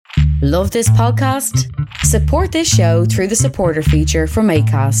Love this podcast? Support this show through the supporter feature from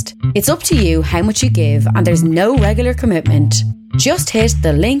Acast. It's up to you how much you give and there's no regular commitment. Just hit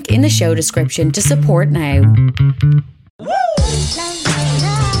the link in the show description to support now.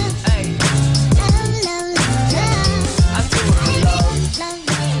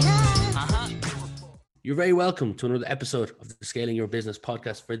 You're very welcome to another episode of the Scaling Your Business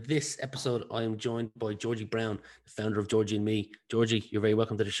podcast. For this episode, I am joined by Georgie Brown, the founder of Georgie and Me. Georgie, you're very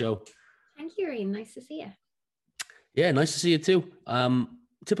welcome to the show. Thank you, Ian. Nice to see you. Yeah, nice to see you too.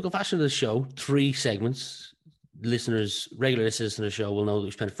 Typical fashion of the show, 3 segments. Listeners, regular listeners to the show will know that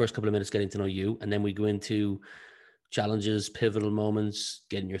we spend the first couple of minutes getting to know you, and then we go into challenges, pivotal moments,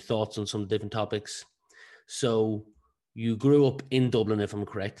 getting your thoughts on some different topics. So you grew up in Dublin, if I'm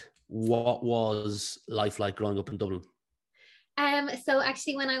correct. What was life like growing up in Dublin? So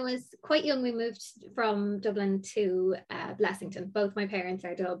actually, when I was quite young, we moved from Dublin to Blessington. Both my parents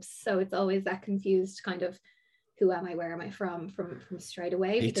are Dubs, so it's always that confused kind of who am I, where am I from straight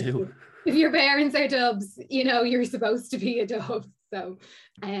away. Me too. If your parents are Dubs, you know you're supposed to be a Dub. So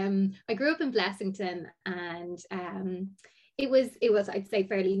I grew up in Blessington, and it was I'd say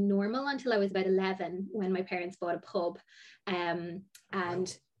fairly normal until I was about 11 when my parents bought a pub and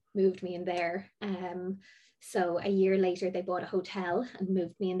moved me in there. So a year later they bought a hotel and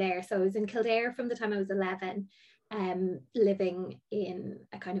moved me in there. So I was in Kildare from the time I was 11, living in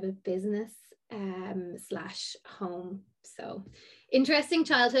a kind of a business slash home. So interesting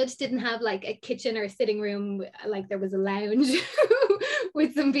childhood. Didn't have like a kitchen or a sitting room, like there was a lounge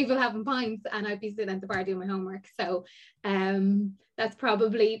with some people having pints and I'd be sitting at the bar doing my homework. So that's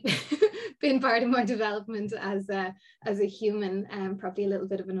probably been part of my development as a human, probably a little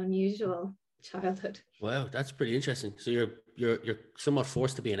bit of an unusual childhood. Wow, that's pretty interesting. So you're somewhat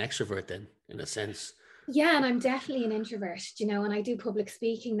forced to be an extrovert then, in a sense. Yeah, and I'm definitely an introvert, you know, and I do public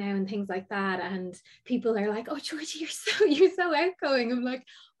speaking now and things like that. And people are like, "Oh, Georgie, you're so outgoing." I'm like,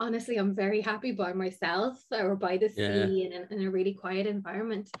 honestly, I'm very happy by myself or by the sea in a really quiet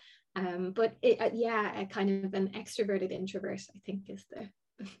environment. But a kind of an extroverted introvert, I think, is the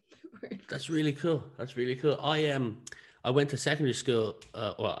word. That's really cool. I went to secondary school.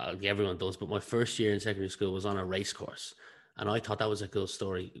 Well, everyone does, but my first year in secondary school was on a race course. And I thought that was a cool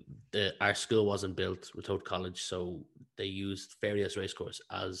story. Our school wasn't built, Ratoath College, so they used Fairyhouse Racecourse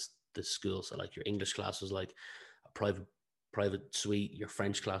as the school. So like your English class was like a private suite, your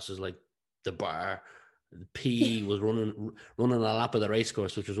French class was like the bar, the PE was running a lap of the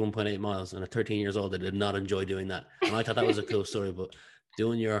racecourse, which was 1.8 miles. And at 13 years old, I did not enjoy doing that. And I thought that was a cool story, but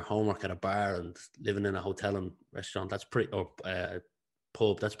doing your homework at a bar and living in a hotel and restaurant, that's pretty, or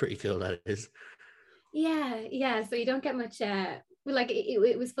pub, that's pretty cool, that is. Yeah. So you don't get much.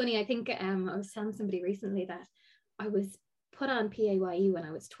 It was funny. I think I was telling somebody recently that I was put on PAYE when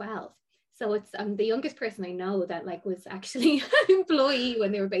I was 12. So it's the youngest person I know that like was actually an employee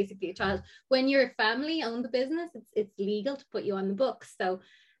when they were basically a child. When your family owned the business, it's legal to put you on the books. So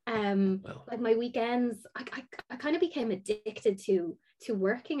like my weekends, I kind of became addicted to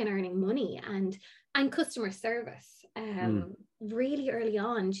working and earning money and customer service really early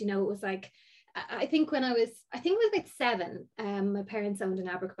on. You know, it was like, I think it was about 7, my parents owned an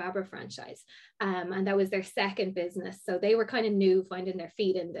Abracadabra franchise, and that was their second business. So they were kind of new, finding their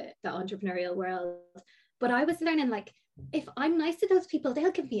feet in the entrepreneurial world. But I was learning, like, if I'm nice to those people,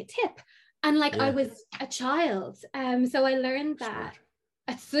 they'll give me a tip. And like, I was a child. So I learned that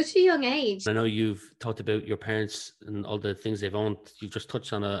at such a young age. I know you've talked about your parents and all the things they've owned. You just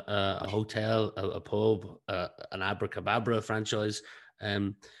touched on a hotel, a pub, an Abracadabra franchise.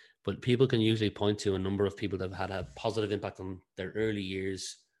 But people can usually point to a number of people that have had a positive impact on their early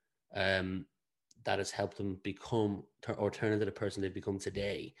years that has helped them become or turn into the person they've become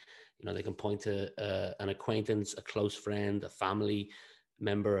today. You know, they can point to an acquaintance, a close friend, a family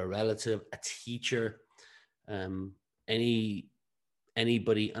member, a relative, a teacher, anybody,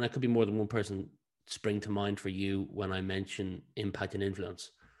 and it could be more than one person, spring to mind for you when I mention impact and influence.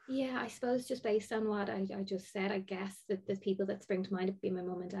 Yeah, I suppose just based on what I just said, I guess that the people that spring to mind would be my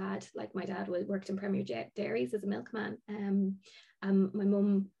mum and dad. Like my dad worked in Premier Dairies as a milkman. My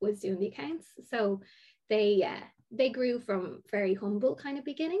mum was doing the accounts. So they grew from very humble kind of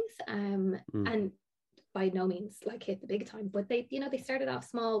beginnings. And by no means like hit the big time, but they started off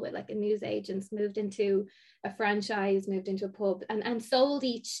small with like a news agents, moved into a franchise, moved into a pub and sold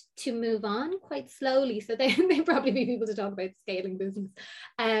each to move on quite slowly. So they probably be people to talk about scaling business.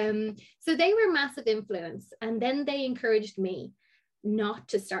 So they were a massive influence. And then they encouraged me not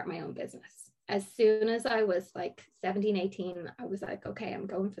to start my own business. As soon as I was like 17, 18, I was like, okay, I'm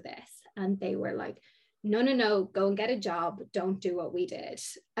going for this. And they were like, no, go and get a job. Don't do what we did.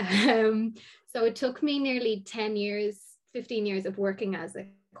 So it took me nearly 10 years, 15 years of working as a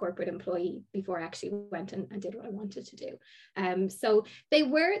corporate employee before I actually went and did what I wanted to do. So they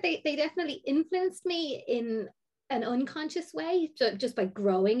definitely influenced me in an unconscious way, just by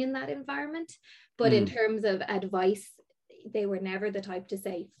growing in that environment. But in terms of advice, they were never the type to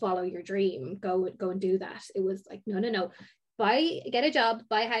say, follow your dream, go and do that. It was like, no, get a job,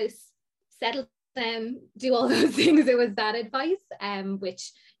 buy a house, settle down, do all those things. It was that advice,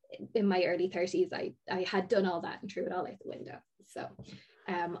 which in my early 30s, I had done all that and threw it all out the window. So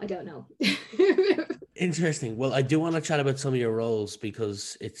I don't know. Interesting. Well, I do want to chat about some of your roles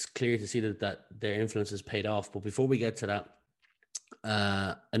because it's clear to see that their influence has paid off. But before we get to that,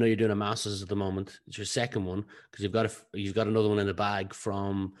 I know you're doing a master's at the moment. It's your second one because you've got another one in the bag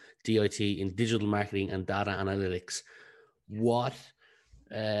from DIT in digital marketing and data analytics. What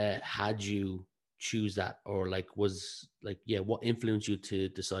had you choose that, or what influenced you to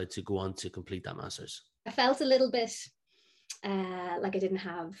decide to go on to complete that master's? I felt a little bit like I didn't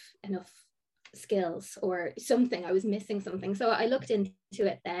have enough skills or something. I was missing something. So I looked into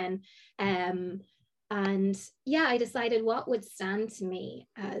it then. And yeah, I decided what would stand to me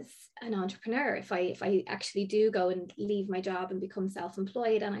as an entrepreneur if I actually do go and leave my job and become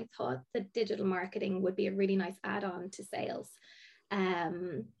self-employed. And I thought that digital marketing would be a really nice add-on to sales,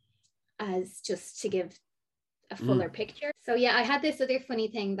 as just to give a fuller picture. So yeah, I had this other funny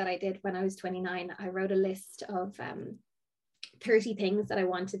thing that I did when I was 29. I wrote a list of 30 things that I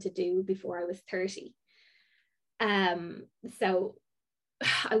wanted to do before I was 30. So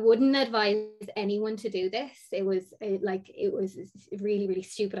I wouldn't advise anyone to do this. It was a really, really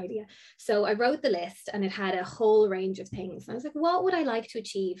stupid idea. So I wrote the list and it had a whole range of things. And I was like, what would I like to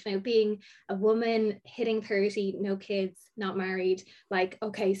achieve? Now, being a woman, hitting 30, no kids, not married, like,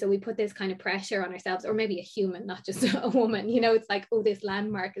 okay, so we put this kind of pressure on ourselves, or maybe a human, not just a woman, it's like, oh, this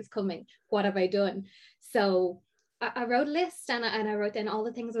landmark is coming. What have I done? So I wrote a list and I wrote down all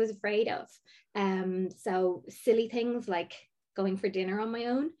the things I was afraid of. So silly things like going for dinner on my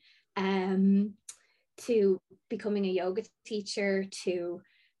own, to becoming a yoga teacher, to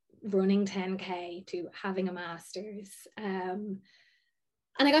running 10K, to having a master's. And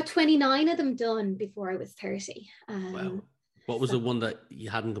I got 29 of them done before I was 30. Wow. What was the one that you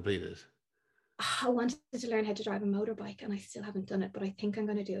hadn't completed? I wanted to learn how to drive a motorbike and I still haven't done it, but I think I'm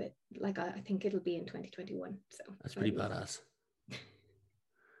going to do it. Like, I think it'll be in 2021. So that's pretty badass.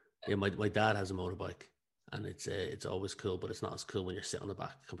 Yeah, my dad has a motorbike. And it's always cool, but it's not as cool when you're sitting on the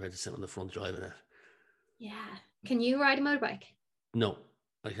back compared to sitting on the front driving it. Yeah. Can you ride a motorbike? No,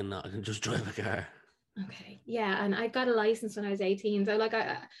 I cannot. I can just drive a car. Okay. Yeah. And I got a license when I was 18. So like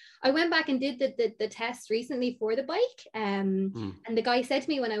I went back and did the test recently for the bike. And the guy said to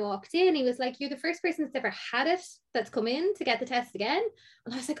me when I walked in, he was like, you're the first person that's ever had it that's come in to get the test again.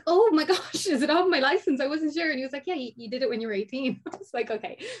 And I was like, oh my gosh, is it on my license? I wasn't sure. And he was like, yeah, you did it when you were 18. I was like,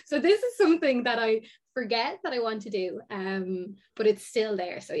 okay. So this is something that I forget that I want to do. But it's still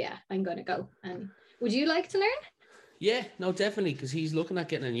there. So yeah, I'm going to go. And would you like to learn? Yeah, no, definitely. Because he's looking at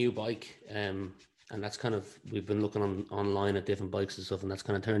getting a new bike. And that's kind of, we've been looking online at different bikes and stuff, and that's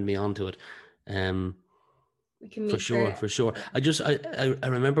kind of turned me on to it. We can meet for sure. I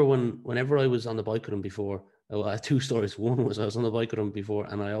remember whenever I was on the bike with him before, I have two stories. One was I was on the bike with him before,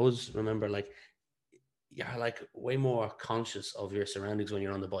 and I always remember you're like way more conscious of your surroundings when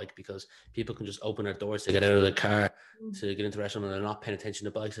you're on the bike because people can just open their doors to get out of the car to get into the restaurant and they're not paying attention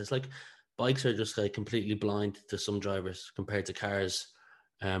to bikes. It's like bikes are just like completely blind to some drivers compared to cars.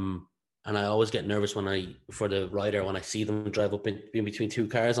 And I always get nervous when I see them drive up in between two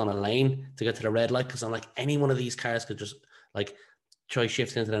cars on a lane to get to the red light, because I'm like, any one of these cars could just like try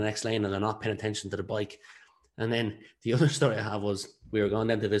shift into the next lane and they're not paying attention to the bike. And then the other story I have was we were going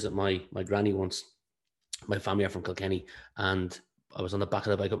down to visit my granny once. My family are from Kilkenny, and I was on the back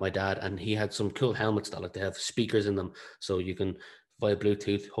of the bike with my dad, and he had some cool helmets that they have speakers in them, so you can via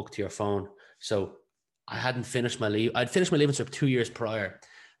Bluetooth hook to your phone. So I hadn't finished my leave. I'd finished my leaving cert 2 years prior.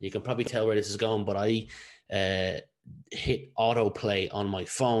 You can probably tell where this is going, but I hit autoplay on my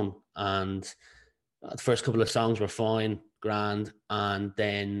phone, and the first couple of songs were fine, grand. And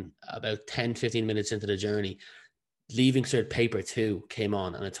then about 10-15 minutes into the journey, Leaving Cert Paper 2 came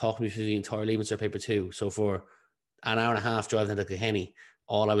on, and it talked me through the entire Leaving Cert Paper 2. So for an hour and a half driving into Kilkenny,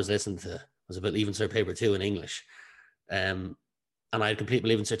 all I was listening to was about Leaving Cert Paper 2 in English. And I had completed my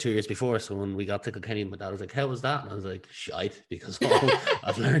Leaving Cert 2 years before. So when we got to Kilkenny, my dad was like, how was that? And I was like, shite, because all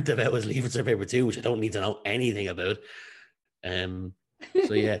I've learned about was Leaving Cert Paper 2, which I don't need to know anything about.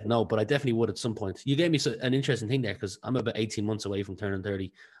 So yeah, no, but I definitely would at some point. You gave me an interesting thing there, because I'm about 18 months away from turning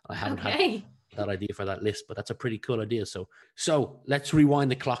 30. I haven't had that idea for that list, but that's a pretty cool idea. So let's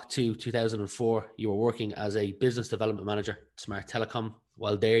rewind the clock to 2004. You were working as a business development manager at Smart Telecom.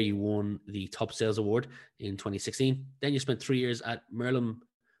 While there, you won the Top Sales Award in 2016. Then you spent 3 years at Merlin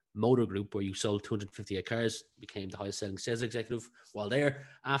Motor Group, where you sold 258 cars, became the highest selling sales executive while there.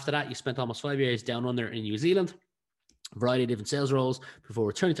 After that, you spent almost 5 years down under in New Zealand, a variety of different sales roles before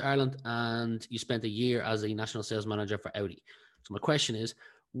returning to Ireland, and you spent a year as a national sales manager for Audi. So my question is,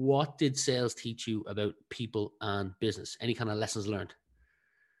 what did sales teach you about people and business? Any kind of lessons learned?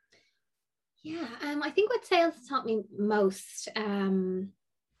 Yeah, I think what sales taught me most,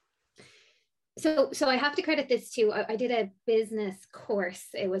 so I have to credit this to, I did a business course.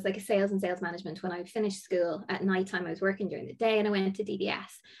 It was like a sales and sales management when I finished school at nighttime. I was working during the day and I went to DBS.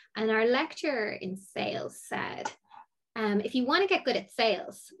 And our lecturer in sales said, if you want to get good at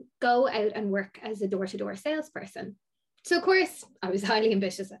sales, go out and work as a door-to-door salesperson. So of course, I was highly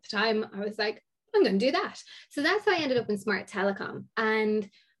ambitious at the time. I was like, I'm going to do that. So that's how I ended up in Smart Telecom. And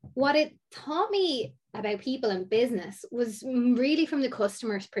what it taught me about people and business was really from the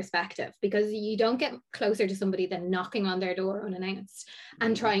customer's perspective, because you don't get closer to somebody than knocking on their door unannounced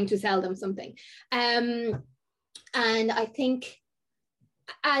and trying to sell them something. And I think,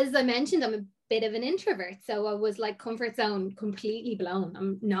 as I mentioned, I'm a bit of an introvert, so I was like comfort zone completely blown.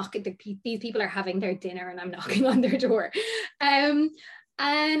 I'm knocking, these people are having their dinner and I'm knocking on their door.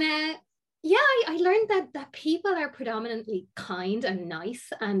 Yeah, I learned that people are predominantly kind and nice,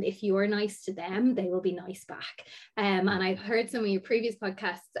 and if you're nice to them, they will be nice back. And I've heard some of your previous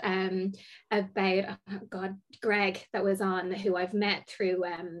podcasts about Greg that was on, who I've met through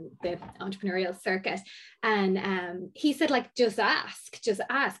the entrepreneurial circuit, and he said, like, just ask,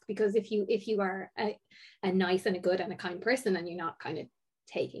 because if you are a nice and a good and a kind person, and you're not kind of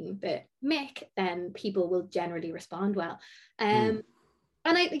taking the mick, then people will generally respond well.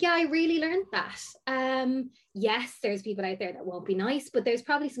 And I really learned that. Yes, there's people out there that won't be nice, but there's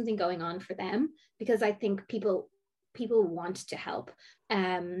probably something going on for them, because I think people want to help.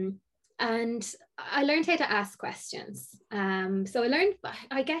 And I learned how to ask questions. So I learned,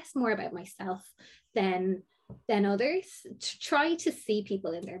 I guess, more about myself than others, to try to see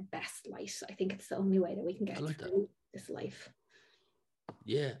people in their best light. I think it's the only way that we can get through this life.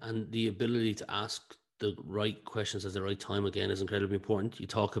 Yeah, and the ability to ask the right questions at the right time, again, is incredibly important. You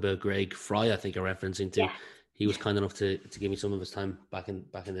talk about Greg Fry, I think you're referencing to. Yeah. He was kind enough to give me some of his time back in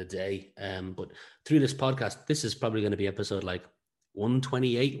the day. But through this podcast, this is probably going to be episode like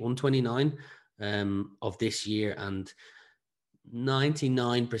 128, 129 of this year. And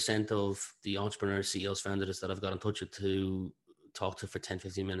 99% of the entrepreneurs, CEOs, founders that I've got in touch with to talk to for 10,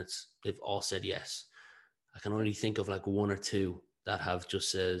 15 minutes, they've all said yes. I can only think of like one or two that have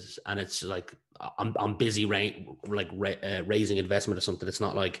just says, and it's like, I'm busy raising investment or something. It's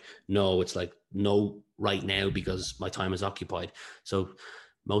not like no, it's like no right now because my time is occupied. So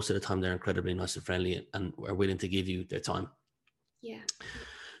most of the time they're incredibly nice and friendly and are willing to give you their time. Yeah.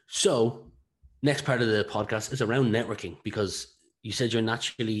 So next part of the podcast is around networking, because you said you're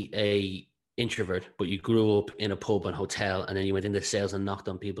naturally a introvert, but you grew up in a pub and hotel, and then you went into sales and knocked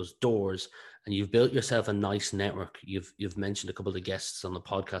on people's doors, and you've built yourself a nice network. You've mentioned a couple of guests on the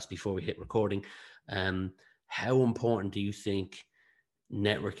podcast before we hit recording. How important do you think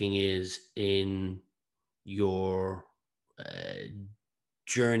networking is in your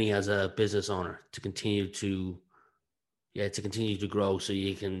journey as a business owner to continue to grow, so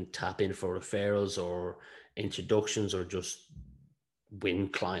you can tap in for referrals or introductions or just win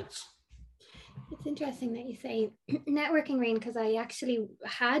clients? It's interesting that you say networking, Rain, because I actually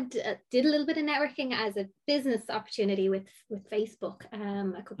did a little bit of networking as a business opportunity with Facebook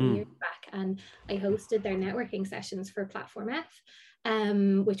a couple of years back, and I hosted their networking sessions for Platform F,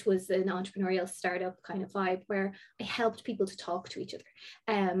 which was an entrepreneurial startup kind of vibe, where I helped people to talk to each other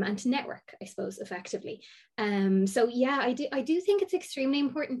and to network, I suppose, effectively. So yeah, I do think it's extremely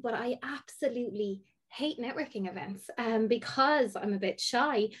important, but I absolutely hate networking events because I'm a bit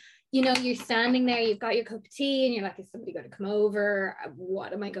shy. You know, you're standing there, you've got your cup of tea, and you're like, is somebody going to come over?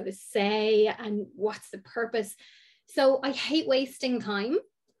 What am I going to say? And what's the purpose? So I hate wasting time,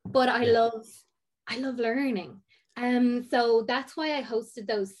 but I love learning. So that's why I hosted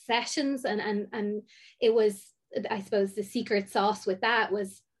those sessions. And it was, I suppose, the secret sauce with that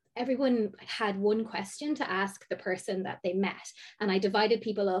was everyone had one question to ask the person that they met. And I divided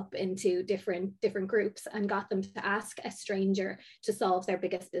people up into different groups and got them to ask a stranger to solve their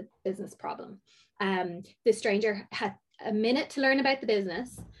biggest business problem. The stranger had a minute to learn about the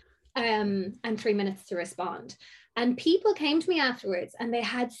business and 3 minutes to respond. And people came to me afterwards and they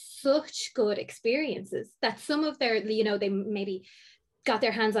had such good experiences that some of their, you know, they maybe got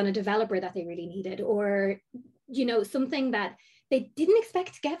their hands on a developer that they really needed, or, you know, something that they didn't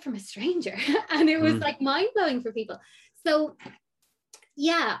expect to get from a stranger. And it was like mind-blowing for people. So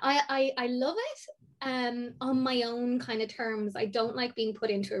yeah, I love it on my own kind of terms. I don't like being put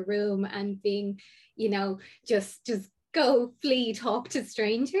into a room and being, you know, just go flee, talk to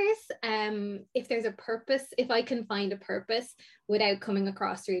strangers. If there's a purpose, if I can find a purpose without coming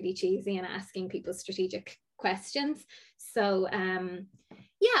across really cheesy and asking people strategic questions. So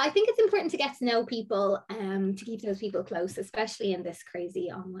yeah, I think it's important to get to know people, to keep those people close, especially in this crazy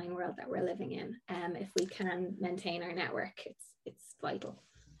online world that we're living in. If we can maintain our network, it's vital.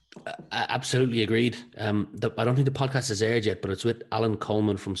 Absolutely agreed. I don't think the podcast is aired yet, but it's with Alan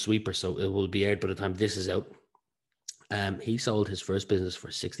Coleman from Sweeper, so it will be aired by the time this is out. He sold his first business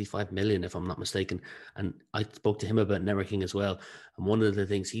for 65 million, if I'm not mistaken. And I spoke to him about networking as well. And one of the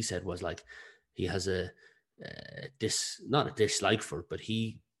things he said was like, he has not a dislike for it, but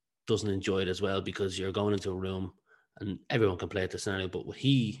he doesn't enjoy it as well, because you're going into a room and everyone can play at the scenario. But what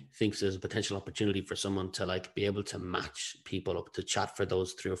he thinks is a potential opportunity for someone to like be able to match people up, to chat for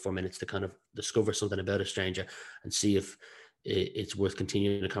those 3 or 4 minutes, to kind of discover something about a stranger and see if it's worth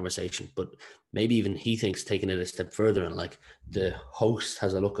continuing the conversation. But maybe even he thinks taking it a step further, and like the host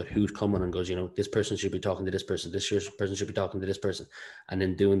has a look at who's coming and goes, you know, this person should be talking to this person, this person should be talking to this person, and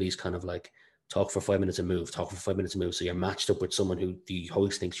then doing these kind of like talk for 5 minutes and move, talk for 5 minutes and move, so you're matched up with someone who the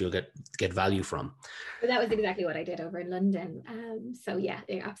host thinks you'll get value from. But that was exactly what I did over in London. So yeah,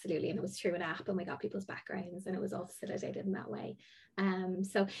 absolutely. And it was through an app, and we got people's backgrounds, and it was all facilitated in that way.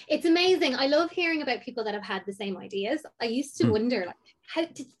 So it's amazing. I love hearing about people that have had the same ideas. I used to wonder, like, how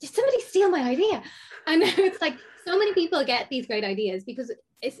did somebody steal my idea? And it's like, so many people get these great ideas because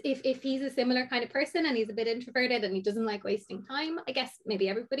if he's a similar kind of person and he's a bit introverted and he doesn't like wasting time, I guess maybe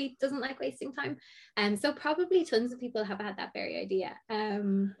everybody doesn't like wasting time. So probably tons of people have had that very idea.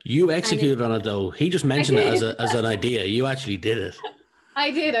 You executed on it though. He just mentioned it as an idea. You actually did it.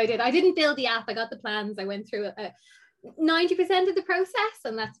 I did. I didn't build the app. I got the plans. I went through 90% of the process,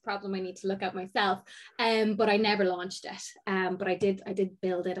 and that's a problem I need to look at myself. But I never launched it. But I did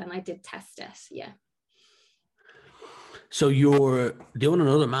build it, and I did test it. Yeah. So you're doing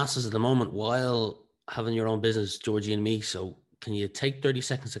another master's at the moment while having your own business, Georgie and Me. So can you take 30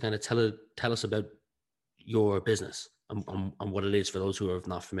 seconds to kind of tell us about your business and what it is for those who are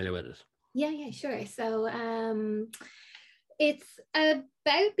not familiar with it? Yeah, sure. So it's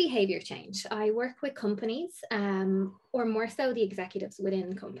about behavior change. I work with companies, or more so the executives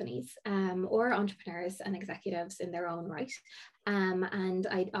within companies, or entrepreneurs and executives in their own right. And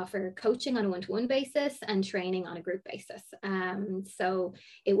I offer coaching on a one-to-one basis and training on a group basis. So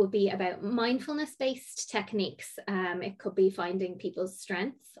it will be about mindfulness-based techniques. It could be finding people's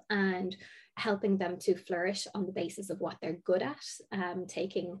strengths and helping them to flourish on the basis of what they're good at,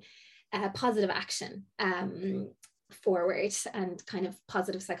 taking positive action forward, and kind of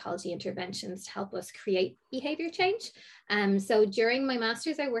positive psychology interventions to help us create behavior change. So during my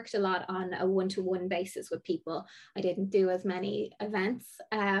master's, I worked a lot on a one-to-one basis with people. I didn't do as many events,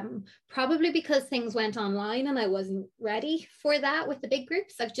 probably because things went online and I wasn't ready for that with the big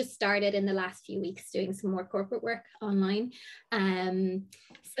groups. I've just started in the last few weeks doing some more corporate work online.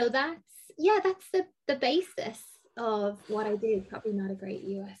 So that's the basis of what I do. Probably not a great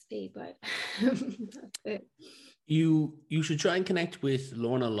USP, but that's it. You should try and connect with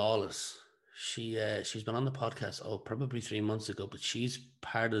Lorna Lawless. She's been on the podcast probably 3 months ago, but she's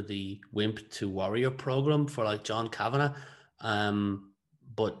part of the Wimp to Warrior program for like John Kavanagh.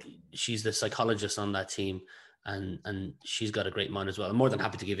 But she's the psychologist on that team, and she's got a great mind as well. I'm more than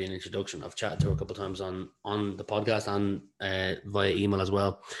happy to give you an introduction. I've chatted to her a couple of times on the podcast and via email as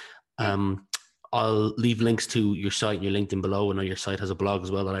well. I'll leave links to your site and your LinkedIn below. I know your site has a blog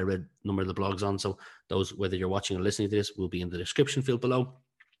as well that I read a number of the blogs on. So those, whether you're watching or listening to this, will be in the description field below.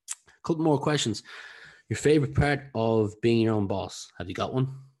 A couple more questions. Your favorite part of being your own boss? Have you got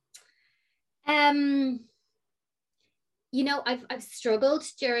one? You know, I've struggled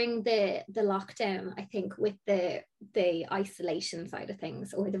during the lockdown, I think, with the isolation side of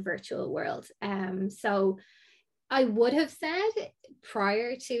things, or the virtual world. So I would have said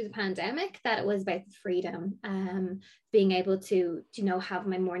prior to the pandemic that it was about the freedom, being able to, you know, have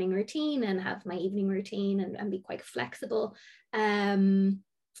my morning routine and have my evening routine and be quite flexible. And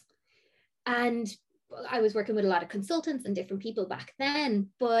I was working with a lot of consultants and different people back then,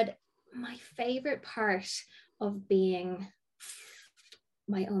 but my favorite part of being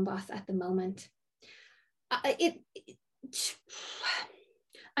my own boss at the moment,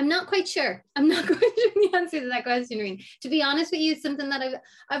 I'm I'm not quite sure. I'm not quite sure the answer to that question, Reen. To be honest with you, it's something that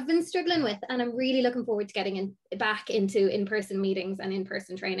I've been struggling with, and I'm really looking forward to getting back into in-person meetings and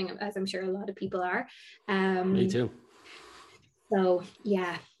in-person training, as I'm sure a lot of people are. Me too. So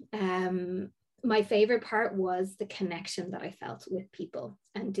yeah, my favorite part was the connection that I felt with people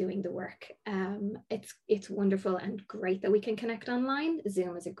and doing the work. It's wonderful and great that we can connect online.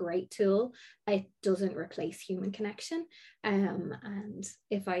 Zoom is a great tool. It doesn't replace human connection. And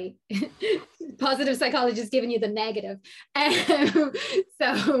if positive psychologist giving you the negative.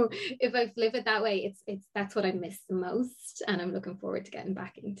 So if I flip it that way, that's what I miss the most, and I'm looking forward to getting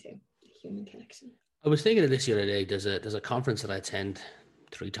back into human connection. I was thinking of this the other day. There's a conference that I attend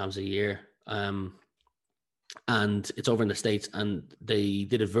 3 times a year. And it's over in the States, and they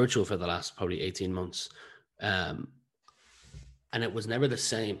did it virtual for the last probably 18 months. And it was never the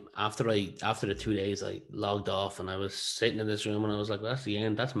same. After the 2 days, I logged off and I was sitting in this room and I was like, well, that's the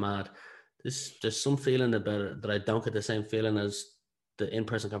end. That's mad. There's some feeling about it that I don't get the same feeling as the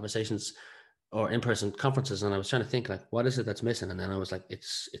in-person conversations or in-person conferences. And I was trying to think, like, what is it that's missing? And then I was like,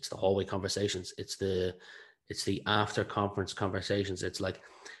 it's the hallway conversations. It's the after conference conversations. It's like,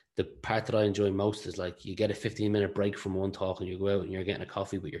 the part that I enjoy most is like you get a 15-minute break from one talk and you go out and you're getting a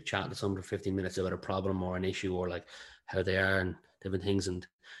coffee, but you're chatting to someone for 15 minutes about a problem or an issue or like how they are and different things. And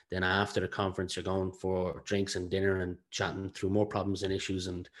then after the conference, you're going for drinks and dinner and chatting through more problems and issues.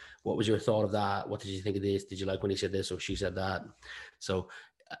 And what was your thought of that? What did you think of this? Did you like when he said this or she said that? So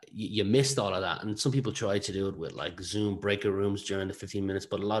you missed all of that. And some people try to do it with like Zoom breakout rooms during the 15 minutes,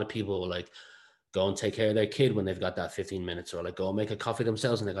 but a lot of people like go and take care of their kid when they've got that 15 minutes, or like go and make a coffee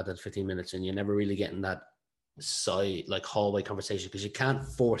themselves and they got that 15 minutes, and you're never really getting that side like hallway conversation, because you can't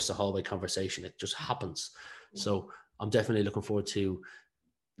force a hallway conversation. It just happens. So I'm definitely looking forward to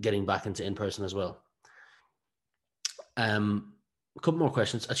getting back into in-person as well. A couple more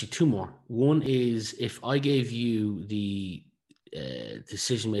questions, actually 2 more. One is, if I gave you the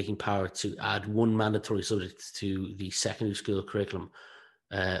decision-making power to add 1 mandatory subject to the secondary school curriculum,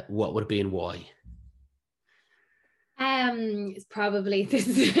 what would it be and why? It's probably, this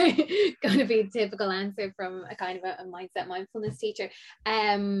is going to be a typical answer from a kind of a mindset mindfulness teacher.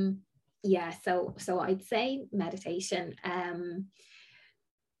 Yeah, so I'd say meditation. And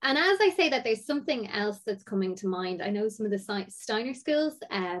as I say that, there's something else that's coming to mind. I know some of the Steiner schools,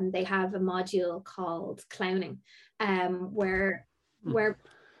 they have a module called clowning, where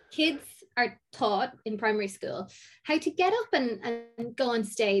kids are taught in primary school how to get up and go on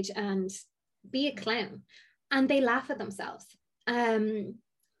stage and be a clown, and they laugh at themselves. And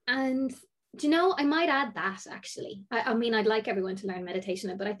do you know, I might add that actually. I mean, I'd like everyone to learn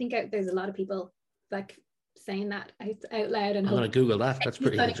meditation, but I think there's a lot of people like saying that out loud. And I'm going to Google that. That's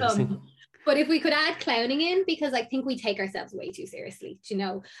pretty interesting. But if we could add clowning in, because I think we take ourselves way too seriously, you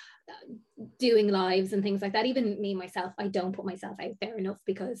know, doing lives and things like that. Even me, myself, I don't put myself out there enough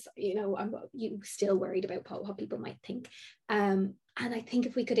because, you know, you still worried about what people might think. And I think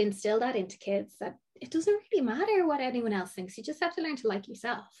if we could instill that into kids, that it doesn't really matter what anyone else thinks. You just have to learn to like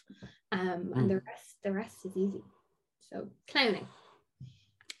yourself. And the rest is easy. So clowning.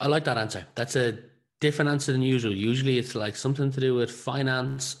 I like that answer. That's a different answer than usual. Usually it's like something to do with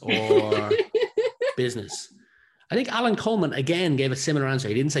finance or business. I think Alan Coleman again gave a similar answer.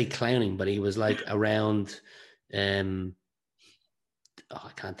 He didn't say clowning, but he was like around I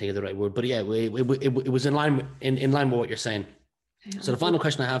can't think of the right word, but yeah, it was in line with what you're saying. So the final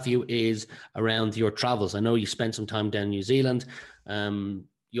question I have for you is around your travels. I know you spent some time down in New Zealand.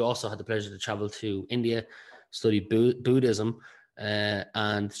 You also had the pleasure to travel to India, study Buddhism,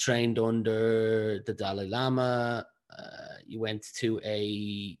 and trained under the Dalai Lama. You went to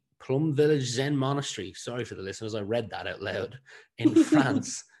a Plum Village Zen monastery. Sorry for the listeners, I read that out loud, in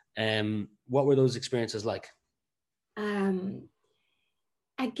France. What were those experiences like?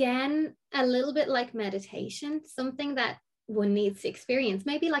 Again, a little bit like meditation, something that one needs to experience,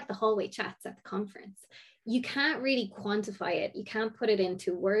 maybe like the hallway chats at the conference. You can't really quantify it. You can't put it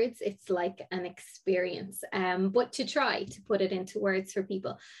into words. It's like an experience. But to try to put it into words for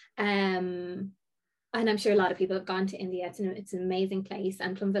people. And I'm sure a lot of people have gone to India. It's an amazing place.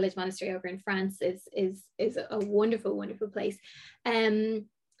 And Plum Village Monastery over in France is a wonderful, wonderful place.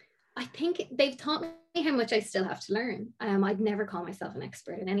 I think they've taught me how much I still have to learn. I'd never call myself an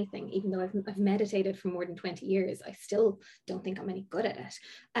expert in anything, even though I've meditated for more than 20 years. I still don't think I'm any good at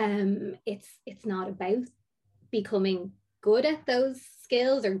it. It's not about becoming good at those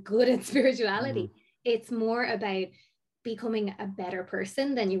skills or good at spirituality. It's more about becoming a better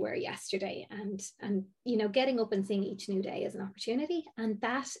person than you were yesterday, and you know, getting up and seeing each new day as an opportunity. And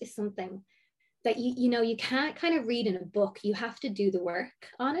that is something that you can't kind of read in a book. You have to do the work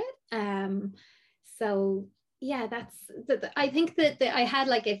on it. So yeah, I think that I had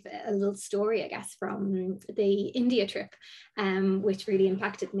like a little story, I guess, from the India trip, which really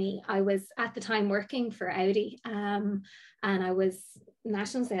impacted me. I was at the time working for Audi, and I was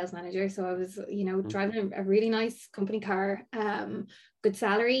national sales manager. So I was, driving a really nice company car, good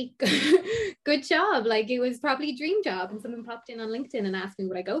salary, good job. Like, it was probably a dream job. And someone popped in on LinkedIn and asked me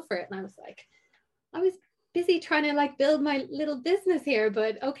would I go for it. And I was like, I was busy trying to like build my little business here,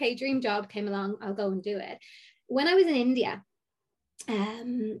 but okay, dream job came along, I'll go and do it. When I was in India,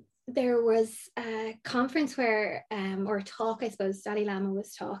 there was a conference where, or a talk, I suppose, Dalai Lama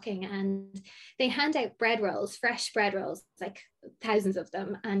was talking, and they hand out bread rolls, fresh bread rolls, like thousands of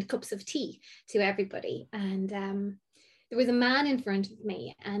them, and cups of tea to everybody. And there was a man in front of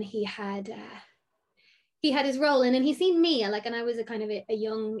me, and he had his roll in, and he seen me, and I was a kind of a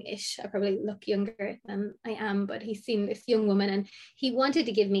young-ish, I probably look younger than I am, but he's seen this young woman, and he wanted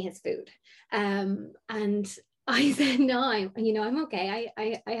to give me his food. And I said, no, I'm okay.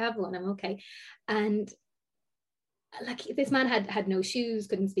 I have one, I'm okay. And like, this man had no shoes,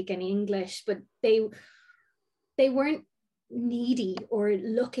 couldn't speak any English, but they weren't needy or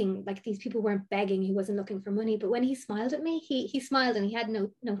looking, like these people weren't begging. He wasn't looking for money, but when he smiled at me, he smiled, and he had no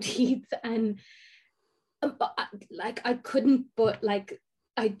teeth. And like, I couldn't, but like,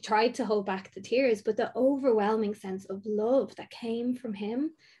 I tried to hold back the tears, but the overwhelming sense of love that came from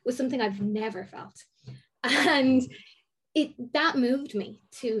him was something I've never felt. And that moved me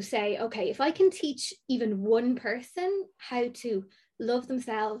to say, okay, if I can teach even one person how to love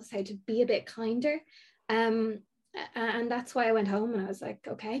themselves, how to be a bit kinder, and that's why I went home, and I was like,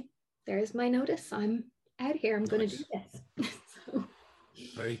 okay, there's my notice. I'm out here. I'm going to do this. So.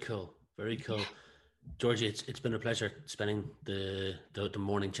 Very cool. Very cool. Georgie, it's been a pleasure spending the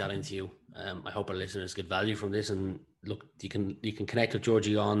morning chatting to you. I hope our listeners get value from this. And look, you can connect with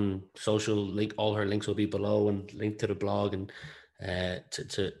Georgie on social. Link, all her links will be below, and link to the blog, and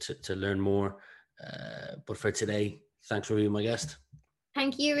to learn more. But for today, thanks for being my guest.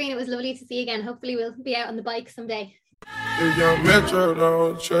 Thank you, Irene. It was lovely to see you again. Hopefully we'll be out on the bike someday. If young Metro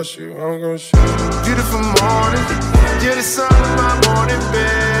don't trust you, I'm gonna show you. Beautiful morning, you're the sun of my morning,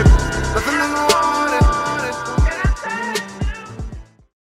 babe. Nothing